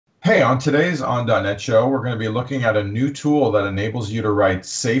Hey, on today's on.net show, we're going to be looking at a new tool that enables you to write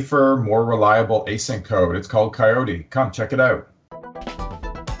safer, more reliable async code. It's called Coyote. Come check it out.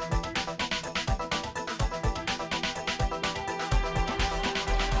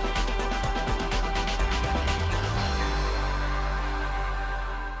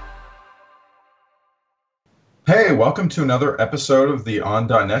 Hey, welcome to another episode of the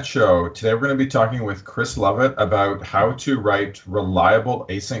On.net show. Today we're going to be talking with Chris Lovett about how to write reliable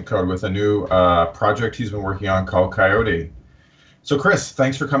async code with a new project he's been working on called Coyote. So Chris,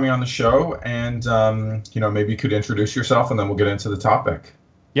 thanks for coming on the show, and maybe you could introduce yourself and then we'll get into the topic.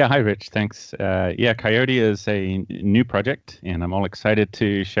 Yeah, hi Rich, thanks. Coyote is a new project and I'm all excited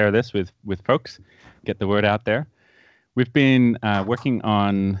to share this with folks, get the word out there. We've been working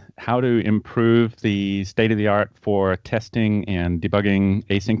on how to improve the state-of-the-art for testing and debugging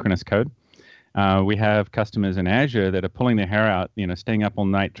asynchronous code. We have customers in Azure that are pulling their hair out, staying up all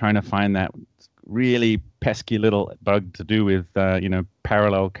night trying to find that really pesky little bug to do with,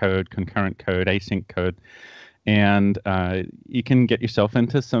 parallel code, concurrent code, async code. And you can get yourself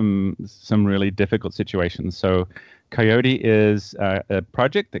into some really difficult situations. So Coyote is a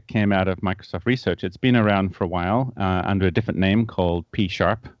project that came out of Microsoft Research. It's been around for a while under a different name called P#,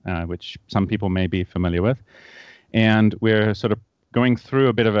 which some people may be familiar with. And we're sort of going through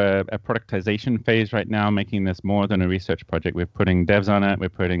a bit of a productization phase right now, making this more than a research project. We're putting devs on it, we're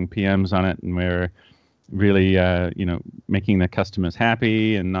putting PMs on it, and we're really making the customers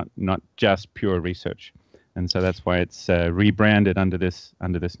happy and not just pure research. And so that's why it's rebranded under this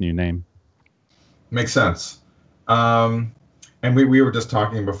new name. Makes sense. And we were just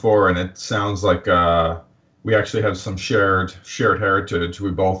talking before, and it sounds like we actually have some shared heritage.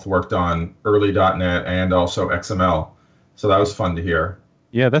 We both worked on early .NET and also XML, so that was fun to hear.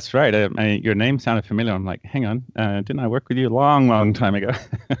 Yeah, that's right. Your name sounded familiar. I'm like, hang on, didn't I work with you a long time ago?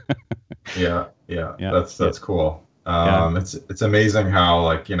 Yeah, that's cool. It's amazing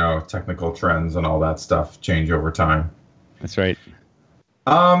how technical trends and all that stuff change over time. That's right.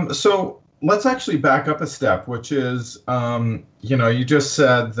 So let's actually back up a step, which is, you just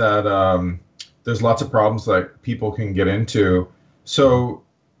said that there's lots of problems that people can get into. So,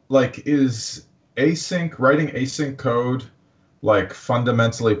 is writing async code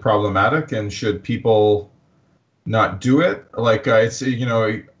fundamentally problematic, and should people not do it?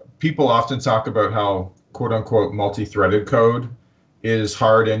 People often talk about how quote unquote multi-threaded code is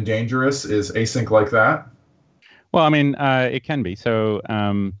hard and dangerous. Is async like that? Well, I mean, it can be. So,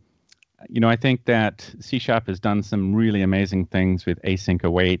 I think that C# has done some really amazing things with async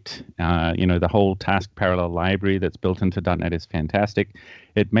await. The whole task parallel library that's built into .NET is fantastic.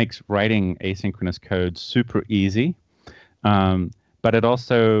 It makes writing asynchronous code super easy. But it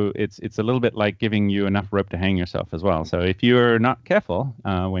also, it's a little bit like giving you enough rope to hang yourself as well. So if you're not careful,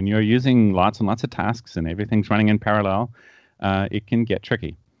 when you're using lots and lots of tasks and everything's running in parallel, it can get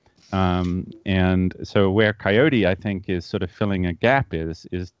tricky. And so where Coyote, I think, is sort of filling a gap is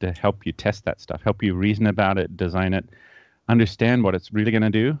to help you test that stuff, help you reason about it, design it, understand what it's really going to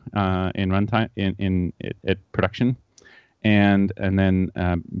do in runtime, in production, and then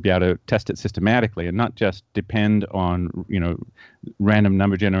be able to test it systematically and not just depend on random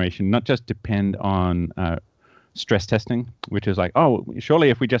number generation, not just depend on stress testing, which is like, oh, surely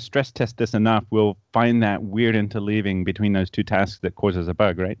if we just stress test this enough, we'll find that weird interleaving between those two tasks that causes a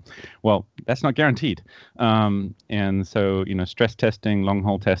bug, right? Well, that's not guaranteed. And so, stress testing, long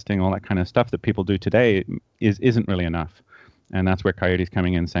haul testing, all that kind of stuff that people do today isn't really enough. And that's where Coyote's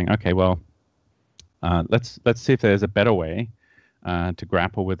coming in saying, okay, well, let's see if there's a better way to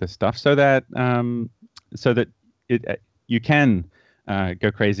grapple with this stuff so that you can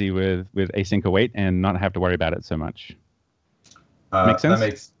go crazy with async await and not have to worry about it so much. Make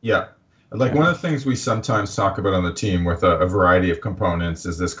sense? One of the things we sometimes talk about on the team with a variety of components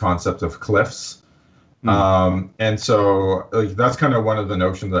is this concept of cliffs. And so that's kind of one of the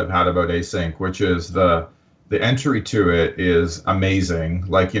notions I've had about async, which is the entry to it is amazing.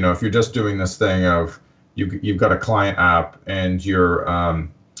 If you're just doing this thing of you've got a client app and you're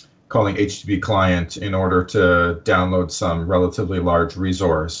calling HTTP client in order to download some relatively large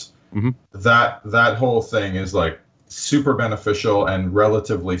resource. Mm-hmm. That whole thing is super beneficial and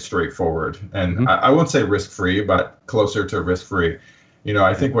relatively straightforward. And mm-hmm. I won't say risk-free, but closer to risk-free.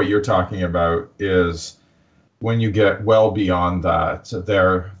 I think what you're talking about is when you get well beyond that,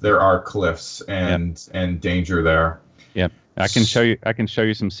 there are cliffs and danger there. Yep. I can show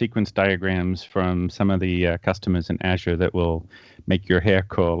you some sequence diagrams from some of the customers in Azure that will make your hair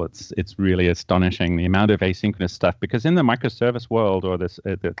curl. It's really astonishing the amount of asynchronous stuff, because in the microservice world or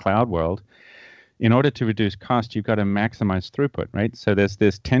the cloud world, in order to reduce cost, you've got to maximize throughput, right? So there's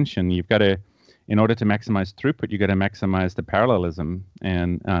this tension. You've got to, in order to maximize throughput, you've got to maximize the parallelism.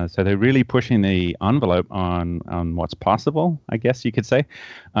 And so they're really pushing the envelope on what's possible, I guess you could say,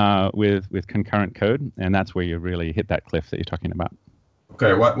 with concurrent code. And that's where you really hit that cliff that you're talking about.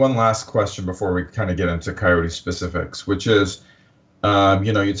 Okay, one last question before we kind of get into Coyote specifics, which is,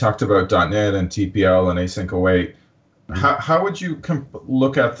 you talked about .NET and TPL and async await. How would you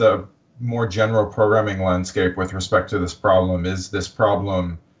look at the more general programming landscape with respect to this problem? Is this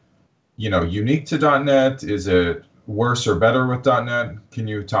problem, unique to .NET? Is it worse or better with .NET? Can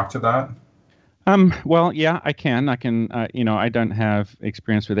you talk to that? Well, yeah, I can. I don't have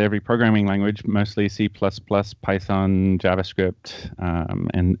experience with every programming language, mostly C++, Python, JavaScript,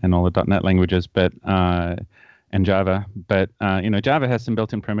 and all the .NET languages, and Java. But, Java has some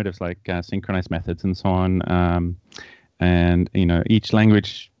built-in primitives like synchronous methods and so on. And, each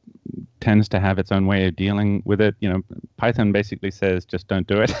language tends to have its own way of dealing with it. Python basically says just don't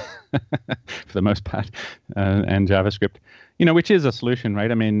do it for the most part, and JavaScript, which is a solution,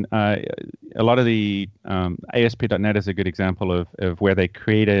 right? I mean, a lot of the ASP.NET is a good example of where they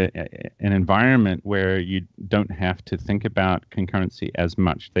create an environment where you don't have to think about concurrency as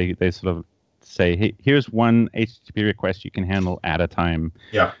much. They sort of say, hey, here's one HTTP request you can handle at a time.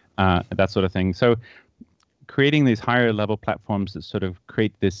 Yeah. That sort of thing. So creating these higher level platforms that sort of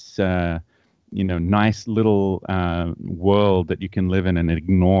create this, nice little world that you can live in and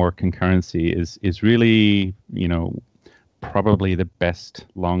ignore concurrency is really, probably the best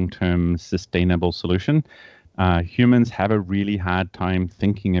long-term sustainable solution. Humans have a really hard time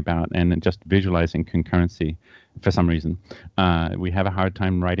thinking about and just visualizing concurrency for some reason. We have a hard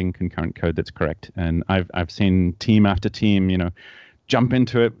time writing concurrent code that's correct. And I've seen team after team, jump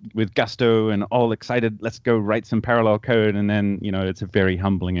into it with gusto and all excited, let's go write some parallel code. And then, it's a very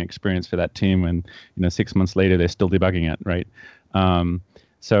humbling experience for that team when, 6 months later, they're still debugging it, right?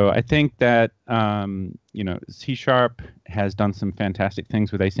 So I think that, C# has done some fantastic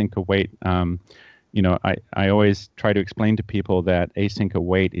things with async await. I always try to explain to people that async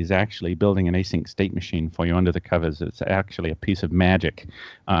await is actually building an async state machine for you under the covers. It's actually a piece of magic,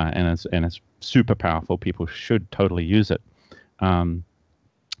 and it's super powerful. People should totally use it.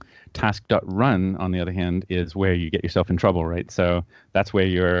 Task.run, on the other hand, is where you get yourself in trouble, right? So that's where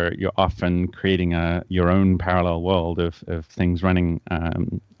you're often creating your own parallel world of things running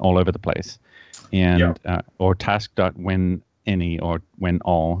all over the place, and or task.when any or when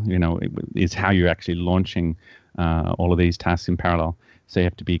all, is how you're actually launching all of these tasks in parallel. So you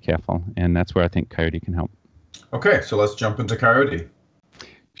have to be careful, and that's where I think Coyote can help. Okay, so let's jump into Coyote.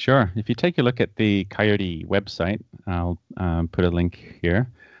 Sure. If you take a look at the Coyote website, I'll put a link here.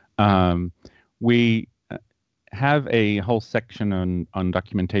 We have a whole section on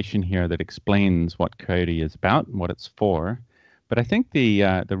documentation here that explains what Coyote is about and what it's for. But I think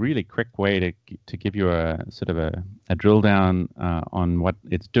the really quick way to give you a sort of a drill down on what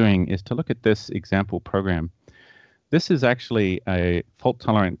it's doing is to look at this example program. This is actually a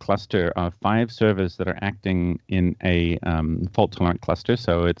fault-tolerant cluster of 5 servers that are acting in a fault-tolerant cluster.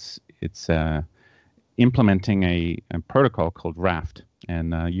 So it's implementing a protocol called Raft.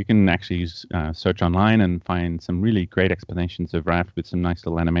 And you can actually use search online and find some really great explanations of Raft with some nice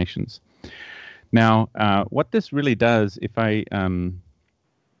little animations. Now, what this really does, if I run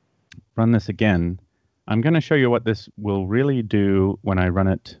this again, I'm going to show you what this will really do when I run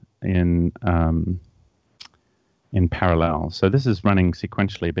it in parallel. So this is running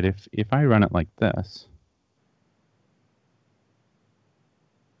sequentially, but if I run it like this,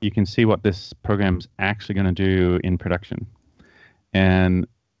 you can see what this program's actually going to do in production. And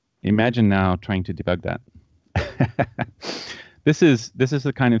imagine now trying to debug that. This is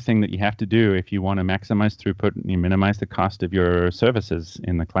the kind of thing that you have to do if you want to maximize throughput and you minimize the cost of your services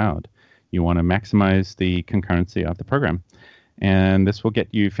in the cloud. You want to maximize the concurrency of the program. And this will get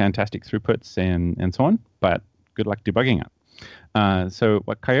you fantastic throughputs and so on, but good luck debugging it. So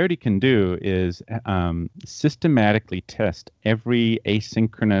what Coyote can do is systematically test every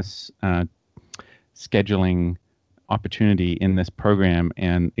asynchronous scheduling opportunity in this program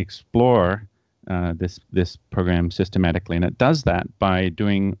and explore this program systematically. And it does that by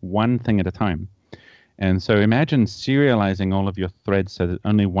doing one thing at a time. And so imagine serializing all of your threads so that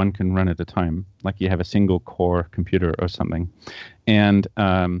only one can run at a time, like you have a single core computer or something. And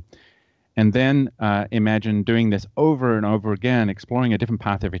then imagine doing this over and over again, exploring a different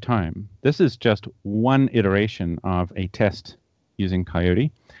path every time. This is just one iteration of a test using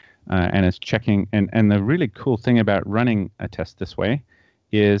Coyote. And it's checking. And the really cool thing about running a test this way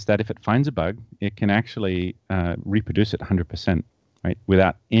is that if it finds a bug, it can actually reproduce it 100%. right?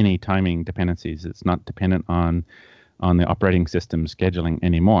 Without any timing dependencies. It's not dependent on the operating system scheduling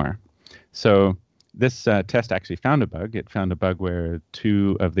anymore. So this test actually found a bug. It found a bug where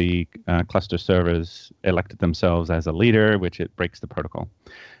two of the cluster servers elected themselves as a leader, which it breaks the protocol.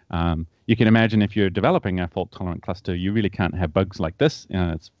 You can imagine if you're developing a fault-tolerant cluster, you really can't have bugs like this.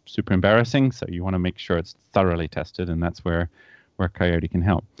 It's super embarrassing, so you want to make sure it's thoroughly tested, and that's where Coyote can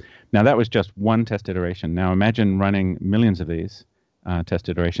help. Now, that was just one test iteration. Now, imagine running millions of these test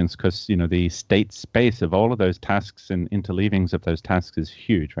iterations, because the state space of all of those tasks and interleavings of those tasks is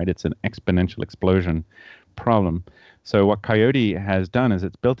huge, right? It's an exponential explosion problem. So what Coyote has done is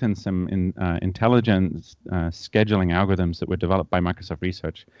it's built in some intelligent scheduling algorithms that were developed by Microsoft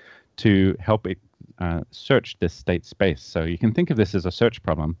Research to help it search this state space. So you can think of this as a search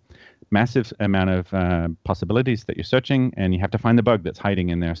problem. Massive amount of possibilities that you're searching, and you have to find the bug that's hiding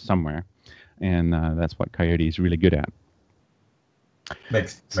in there somewhere. And that's what Coyote is really good at.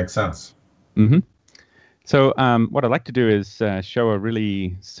 Makes sense. Mm-hmm. So what I'd like to do is show a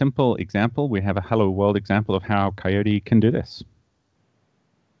really simple example. We have a Hello World example of how Coyote can do this.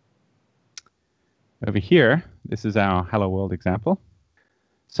 Over here, this is our Hello World example.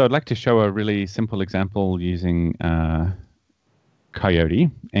 So I'd like to show a really simple example using Coyote.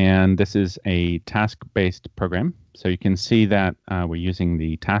 And this is a task-based program. So you can see that we're using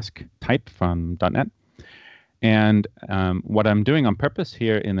the task type from .NET. And what I'm doing on purpose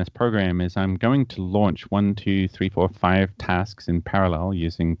here in this program is I'm going to launch 1, 2, 3, 4, 5 tasks in parallel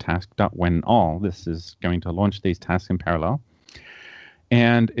using task.whenAll. This is going to launch these tasks in parallel.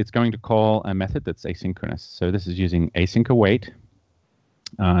 And it's going to call a method that's asynchronous. So this is using async await.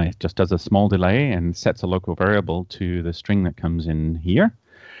 It just does a small delay and sets a local variable to the string that comes in here.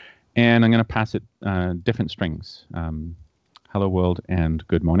 And I'm going to pass it different strings, hello world and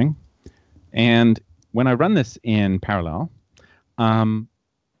good morning. And when I run this in parallel, one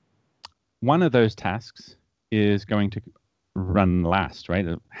of those tasks is going to run last, right?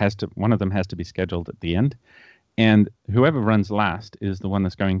 One of them has to be scheduled at the end. And whoever runs last is the one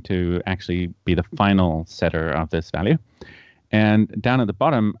that's going to actually be the final setter of this value. And down at the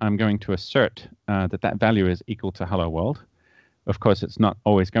bottom, I'm going to assert that value is equal to hello world. Of course, it's not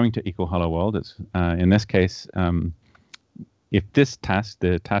always going to equal hello world. It's in this case, if this task,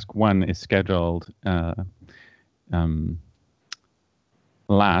 the task 1, is scheduled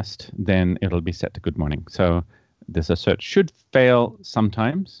last, then it'll be set to good morning. So this assert should fail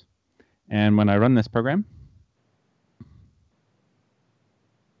sometimes. And when I run this program,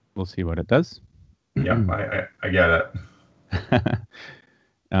 we'll see what it does. Yeah, I get it.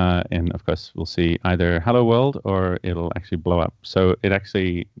 And of course, we'll see either hello world or it'll actually blow up. So it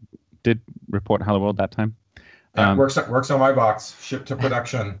actually did report hello world that time. Works on my box, shipped to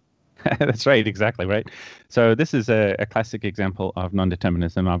production. That's right, exactly right. So this is a classic example of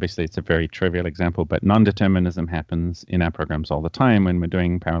non-determinism. Obviously, it's a very trivial example, but non-determinism happens in our programs all the time when we're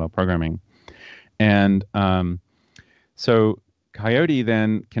doing parallel programming. And so Coyote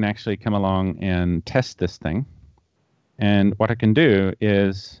then can actually come along and test this thing. And what I can do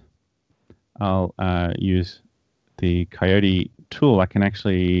is I'll use the Coyote tool. I can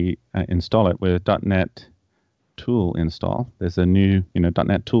actually install it with .NET tool install. There's a new,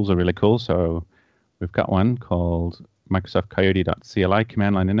 .NET tools are really cool. So we've got one called Microsoft Coyote.cli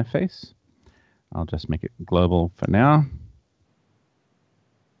command line interface. I'll just make it global for now.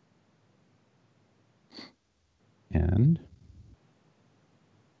 And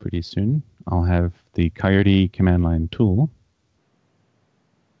pretty soon I'll have the Coyote command line tool,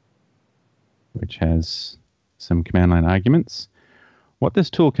 which has some command line arguments. What this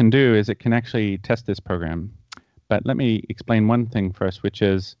tool can do is it can actually test this program. But let me explain one thing first, which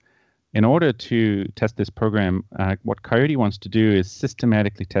is in order to test this program, what Coyote wants to do is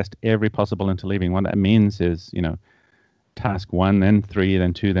systematically test every possible interleaving. What that means is, task 1, then 3,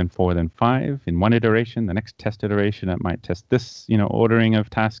 then 2, then 4, then 5 in one iteration. The next test iteration, it might test this, ordering of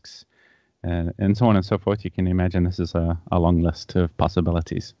tasks, and so on and so forth. You can imagine this is a long list of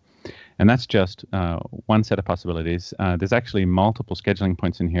possibilities. And that's just one set of possibilities. There's actually multiple scheduling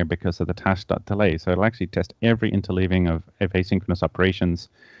points in here because of the task.delay. So it'll actually test every interleaving of asynchronous operations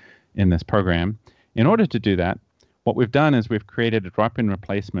in this program. In order to do that, what we've done is we've created a drop-in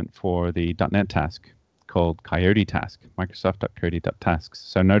replacement for the .NET task called Coyote task, Microsoft.coyote.tasks.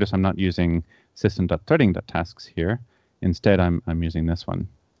 So notice I'm not using system.threading.tasks here. Instead, I'm using this one.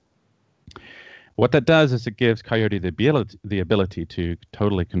 What that does is it gives Coyote the ability to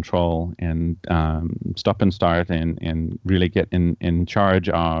totally control and stop and start and really get in charge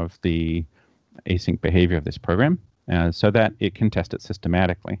of the async behavior of this program so that it can test it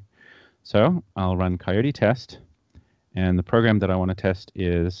systematically. So I'll run Coyote test, And the program that I want to test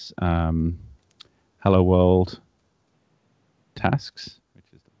is Hello World tasks, which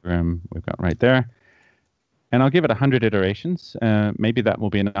is the program we've got right there. And I'll give it 100 iterations. Maybe that will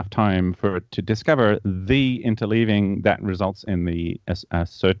be enough time for it to discover the interleaving that results in the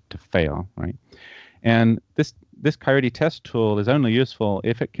assert to fail, right? And this Coyote test tool is only useful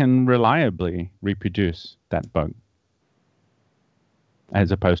if it can reliably reproduce that bug,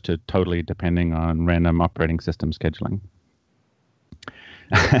 as opposed to totally depending on random operating system scheduling.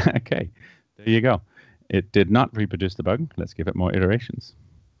 Okay, there you go. It did not reproduce the bug. Let's give it more iterations,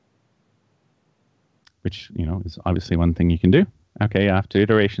 which, you know, is obviously one thing you can do. Okay, after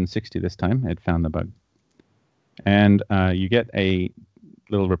iteration 60 this time, it found the bug. And you get a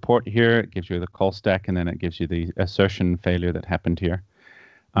little report here. It gives you the call stack, and then it gives you the assertion failure that happened here.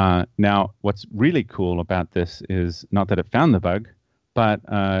 Now, what's really cool about this is not that it found the bug, but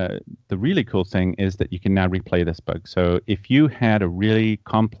the really cool thing is that you can now replay this bug. So if you had a really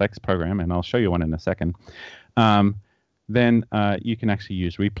complex program, and I'll show you one in a second, then you can actually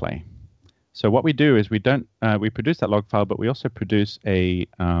use replay. So what we do is we produce that log file, but we also produce a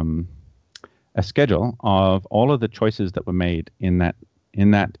schedule of all of the choices that were made in that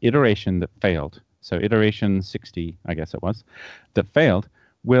iteration that failed. So iteration 60, I guess it was, that failed,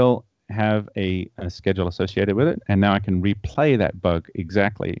 will have a schedule associated with it. And now I can replay that bug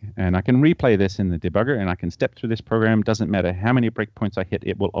exactly. And I can replay this in the debugger, and I can step through this program. Doesn't matter how many breakpoints I hit,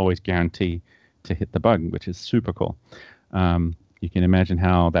 it will always guarantee to hit the bug, which is super cool. You can imagine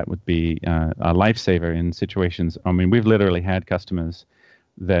how that would be a lifesaver in situations. I mean, we've literally had customers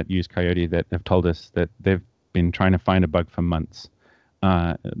that use Coyote that have told us that they've been trying to find a bug for months.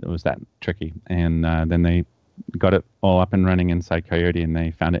 It was that tricky. And then they got it all up and running inside Coyote, and they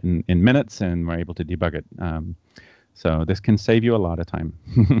found it in minutes and were able to debug it. So this can save you a lot of time.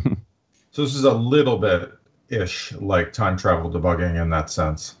 So this is a little bit-ish like time travel debugging in that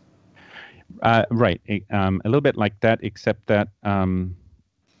sense. Right. A little bit like that, except that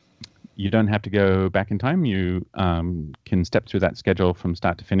you don't have to go back in time. You can step through that schedule from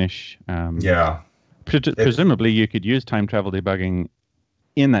start to finish. Yeah. Presumably, you could use time travel debugging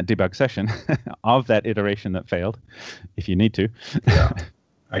in that debug session of that iteration that failed, if you need to. Yeah,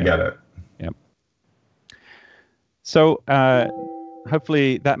 I get it. Yep. So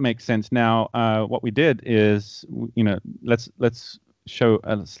hopefully that makes sense. Now, what we did is, you know, let's show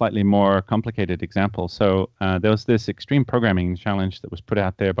a slightly more complicated example. So there was this extreme programming challenge that was put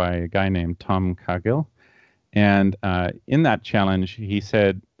out there by a guy named Tom Cargill. And in that challenge, he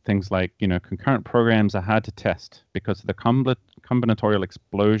said things like, you know, concurrent programs are hard to test because of the combinatorial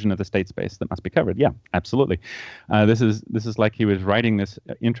explosion of the state space that must be covered. Yeah, absolutely. This is like he was writing this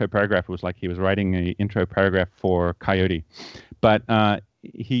intro paragraph. It was like he was writing an intro paragraph for Coyote. But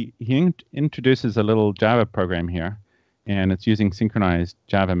he introduces a little Java program here, and it's using synchronized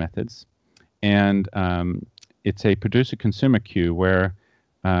Java methods. And it's a producer-consumer queue where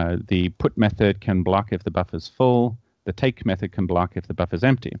the put method can block if the buffer's full. The take method can block if the buffer's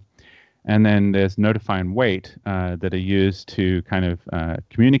empty. And then there's notify and wait that are used to kind of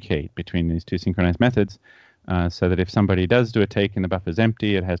communicate between these two synchronized methods, so that if somebody does do a take and the buffer's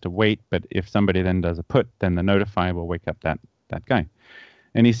empty, it has to wait. But if somebody then does a put, then the notify will wake up that guy.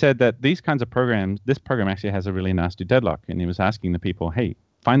 And he said that these kinds of programs, this program actually has a really nasty deadlock. And he was asking the people, hey,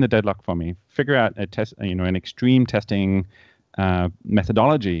 find the deadlock for me. Figure out a test, you know, an extreme testing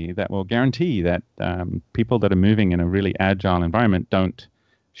methodology that will guarantee that people that are moving in a really agile environment don't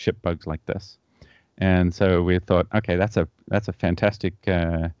ship bugs like this. And so we thought, okay, that's a fantastic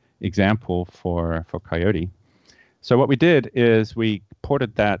example for Coyote. So what we did is we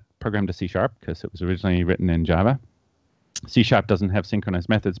ported that program to C# because it was originally written in Java. C# doesn't have synchronized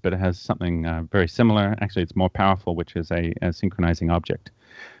methods, but it has something very similar. Actually, it's more powerful, which is a synchronizing object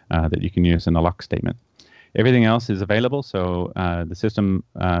that you can use in a lock statement. Everything else is available. So the system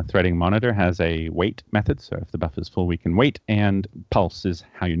threading monitor has a wait method. So if the buffer is full, we can wait. And pulse is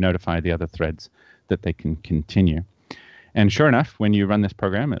how you notify the other threads that they can continue. And sure enough, when you run this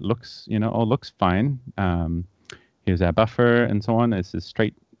program, it looks, you know, all looks fine. Here's our buffer and so on. It's a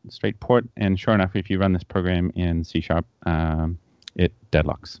straight port. And sure enough, if you run this program in C#, it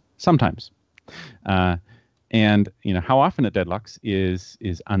deadlocks sometimes. And you know how often it deadlocks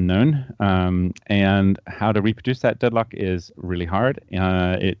is unknown, and how to reproduce that deadlock is really hard.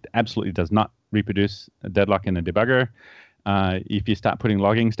 It absolutely does not reproduce a deadlock in a debugger. If you start putting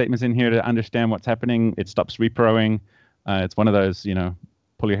logging statements in here to understand what's happening, it stops reproing. It's one of those, you know,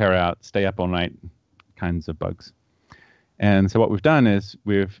 pull your hair out, stay up all night kinds of bugs. And so what we've done is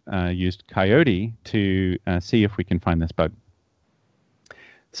we've used Coyote to see if we can find this bug.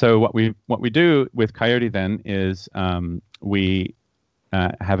 So what we do with Coyote then is we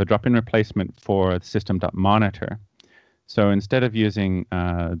have a drop-in replacement for the system.monitor. So instead of using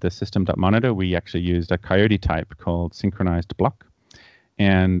the system.monitor, we actually used a Coyote type called synchronized block.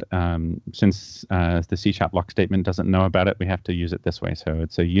 And since the C# block statement doesn't know about it, we have to use it this way. So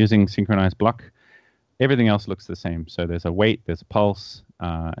it's a using synchronized block. Everything else looks the same. So there's a wait, there's a pulse,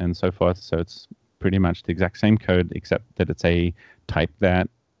 and so forth. So it's pretty much the exact same code, except that it's a type that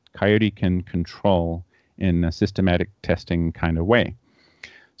Coyote can control in a systematic testing kind of way.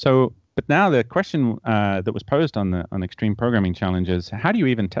 So, but now the question that was posed on the Extreme Programming Challenge is, how do you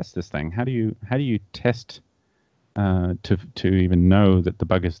even test this thing? How do you test to even know that the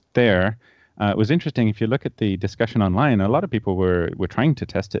bug is there? It was interesting. If you look at the discussion online, a lot of people were trying to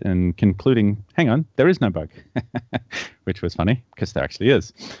test it and concluding, hang on, there is no bug, which was funny because there actually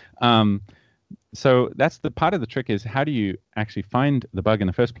is. So that's the part of the trick, is how do you actually find the bug in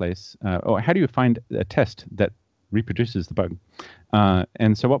the first place, or how do you find a test that reproduces the bug?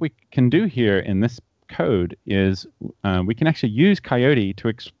 And so what we can do here in this code is we can actually use Coyote to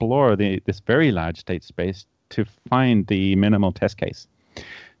explore this very large state space to find the minimal test case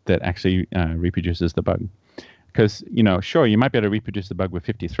that actually reproduces the bug. Because, sure, you might be able to reproduce the bug with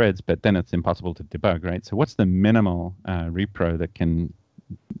 50 threads, but then it's impossible to debug, right? So what's the minimal repro that can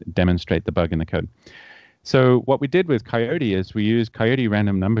demonstrate the bug in the code? So what we did with Coyote is we used Coyote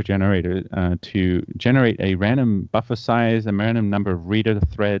random number generator to generate a random buffer size, a random number of reader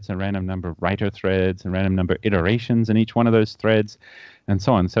threads, a random number of writer threads, a random number of iterations in each one of those threads, and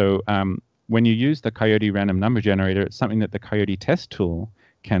so on. So when you use the Coyote random number generator, it's something that the Coyote test tool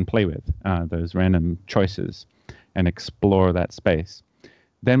can play with, those random choices, and explore that space.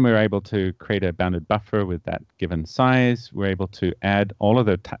 Then we're able to create a bounded buffer with that given size. We're able to add all of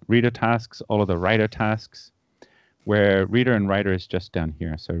the reader tasks, all of the writer tasks, where reader and writer is just down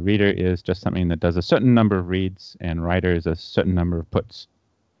here. So reader is just something that does a certain number of reads, and writer is a certain number of puts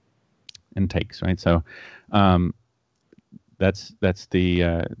and takes, right? So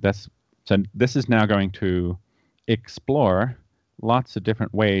so this is now going to explore lots of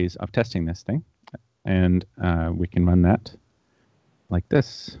different ways of testing this thing, and we can run that like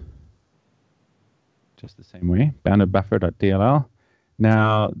this, just the same way, bounded buffer.dll.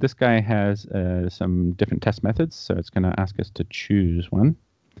 Now, this guy has some different test methods, so it's going to ask us to choose one.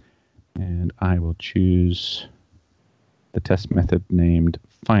 And I will choose the test method named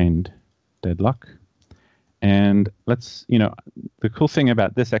find deadlock. And let's, the cool thing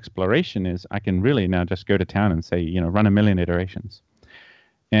about this exploration is I can really now just go to town and say, run 1,000,000 iterations,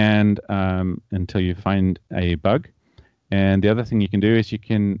 and until you find a bug. And the other thing you can do is you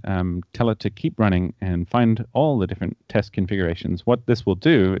can tell it to keep running and find all the different test configurations. What this will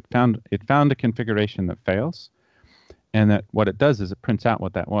do, it found a configuration that fails, and that what it does is it prints out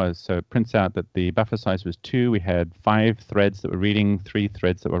what that was. So it prints out that the buffer size was 2. We had 5 threads that were reading, 3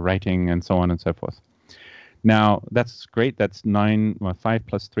 threads that were writing, and so on and so forth. Now, that's great. That's 5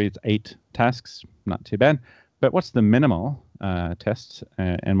 plus 3 is 8 tasks. Not too bad. But what's the minimal test?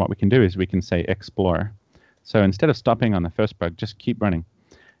 And what we can do is we can say explore. So instead of stopping on the first bug, just keep running.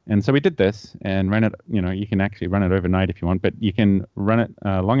 And so we did this and ran it. You can actually run it overnight if you want, but you can run it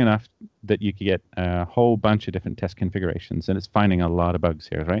long enough that you can get a whole bunch of different test configurations. And it's finding a lot of bugs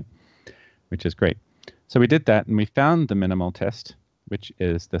here, right? Which is great. So we did that, and we found the minimal test, which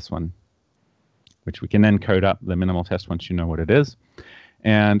is this one, which we can then code up the minimal test once you know what it is.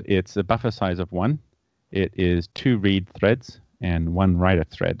 And it's a buffer size of 1. It is 2 read threads and 1 writer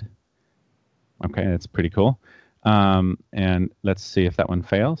thread. Okay, that's pretty cool. And let's see if that one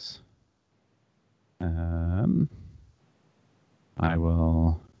fails. I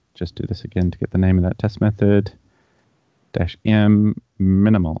will just do this again to get the name of that test method. -m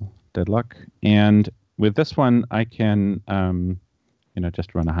minimal deadlock. And with this one, I can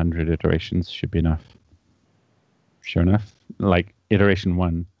just run 100 iterations should be enough. Sure enough, like iteration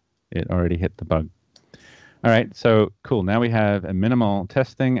 1, it already hit the bug. All right, so cool. Now we have a minimal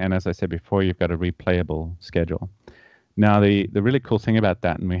testing, and as I said before, you've got a replayable schedule. Now, the really cool thing about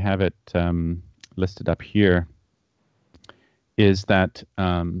that, and we have it listed up here, is that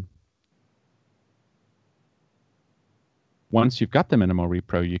once you've got the minimal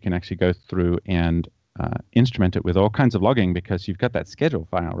repro, you can actually go through and instrument it with all kinds of logging, because you've got that schedule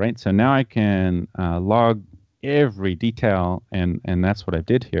file, right? So now I can log every detail, and that's what I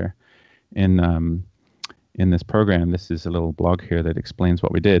did here in this program. This is a little blog here that explains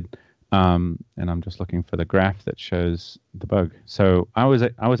what we did, and I'm just looking for the graph that shows the bug. So I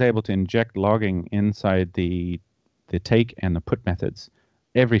was able to inject logging inside the take and the put methods,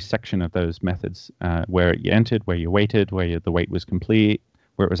 every section of those methods, where you entered, where you waited, where the wait was complete,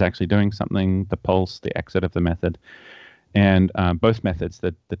 where it was actually doing something, the pulse, the exit of the method. And both methods,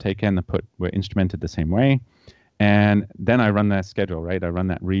 the take and the put, were instrumented the same way. And then I run that schedule, right? I run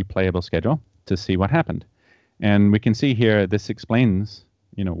that replayable schedule to see what happened. And we can see here, this explains,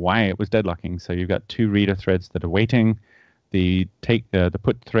 why it was deadlocking. So you've got two reader threads that are waiting. The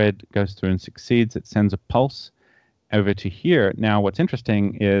put thread goes through and succeeds. It sends a pulse over to here. Now, what's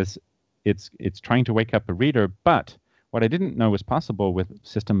interesting is it's trying to wake up a reader, but what I didn't know was possible with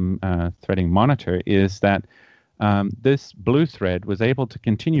system threading monitor is that this blue thread was able to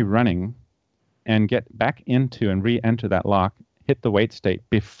continue running and get back into and re-enter that lock, hit the wait state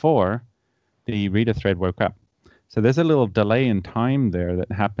before the reader thread woke up. So there's a little delay in time there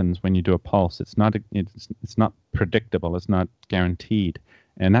that happens when you do a pulse. It's not predictable. It's not guaranteed.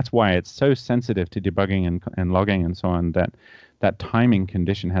 And that's why it's so sensitive to debugging and logging and so on, that timing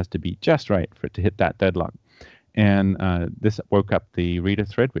condition has to be just right for it to hit that deadlock. And this woke up the reader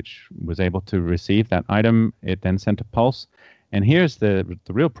thread, which was able to receive that item. It then sent a pulse. And here's the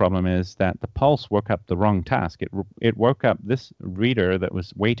real problem is that the pulse woke up the wrong task. It woke up this reader that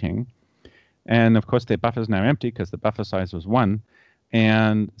was waiting. And of course, the buffer is now empty because the buffer size was 1.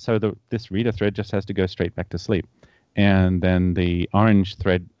 And so this reader thread just has to go straight back to sleep. And then the orange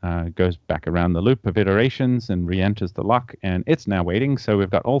thread goes back around the loop of iterations and re-enters the lock. And it's now waiting. So we've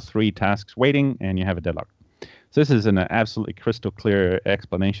got all 3 tasks waiting, and you have a deadlock. So this is an absolutely crystal clear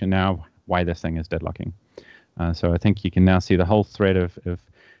explanation now why this thing is deadlocking. So I think you can now see the whole thread of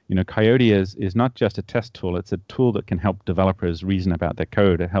Coyote is not just a test tool. It's a tool that can help developers reason about their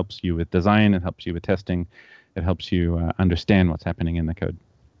code. It helps you with design. It helps you with testing. It helps you understand what's happening in the code.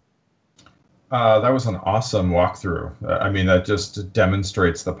 That was an awesome walkthrough. That just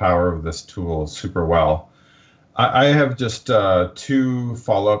demonstrates the power of this tool super well. I have just 2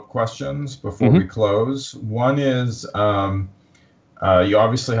 follow-up questions before we close. One is, you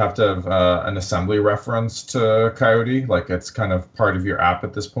obviously have to have an assembly reference to Coyote, like it's kind of part of your app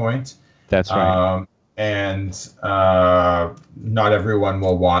at this point. That's right. And not everyone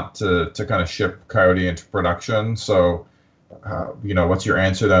will want to kind of ship Coyote into production. So, what's your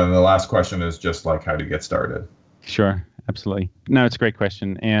answer then? And the last question is just like how to get started. Sure, absolutely. No, it's a great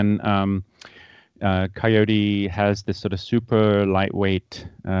question. And Coyote has this sort of super lightweight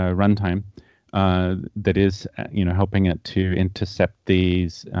runtime that is, helping it to intercept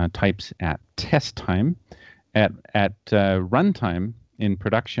these types at test time. At runtime in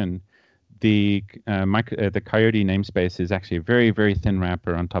production, the Coyote namespace is actually a very, very thin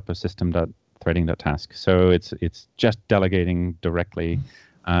wrapper on top of system.threading.task. So it's just delegating directly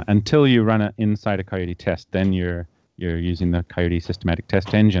until you run it inside a Coyote test. Then you're using the Coyote systematic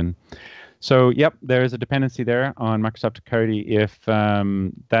test engine. So, yep, there is a dependency there on Microsoft Coyote. If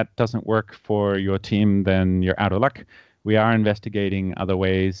that doesn't work for your team, then you're out of luck. We are investigating other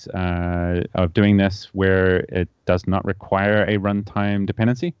ways of doing this where it does not require a runtime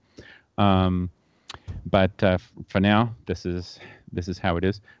dependency. But for now, this is how it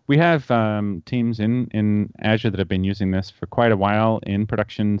is. We have teams in Azure that have been using this for quite a while in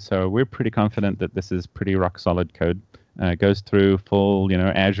production, so we're pretty confident that this is pretty rock solid code. Goes through full,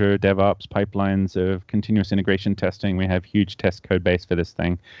 Azure DevOps pipelines of continuous integration testing. We have huge test code base for this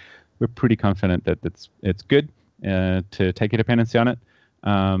thing. We're pretty confident that it's good to take a dependency on it.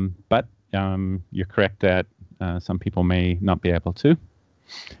 But you're correct that some people may not be able to.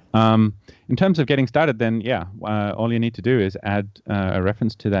 In terms of getting started, then, all you need to do is add a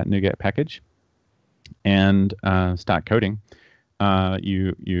reference to that NuGet package and start coding.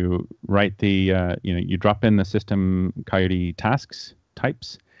 You write the, you drop in the system Coyote tasks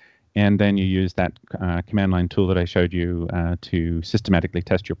types, and then you use that command line tool that I showed you to systematically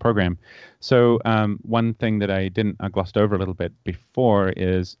test your program. So one thing that I glossed over a little bit before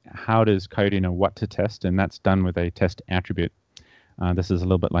is how does Coyote know what to test, and that's done with a test attribute. This is a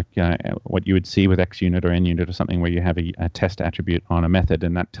little bit like what you would see with XUnit or NUnit or something where you have a test attribute on a method,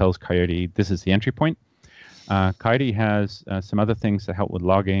 and that tells Coyote this is the entry point. Coyote has some other things that help with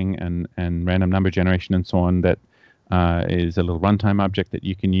logging and random number generation and so on that is a little runtime object that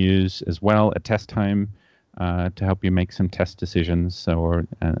you can use as well at test time to help you make some test decisions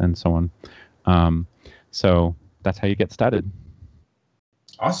and so on. So that's how you get started.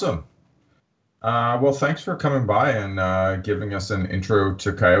 Awesome. Well, thanks for coming by and giving us an intro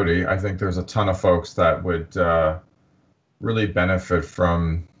to Coyote. I think there's a ton of folks that would really benefit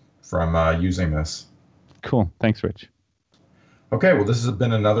from using this. Cool. Thanks, Rich. Okay, well, this has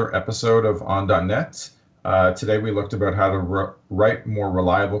been another episode of On.net. Today we looked about how to write more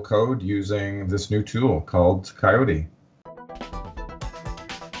reliable code using this new tool called Coyote.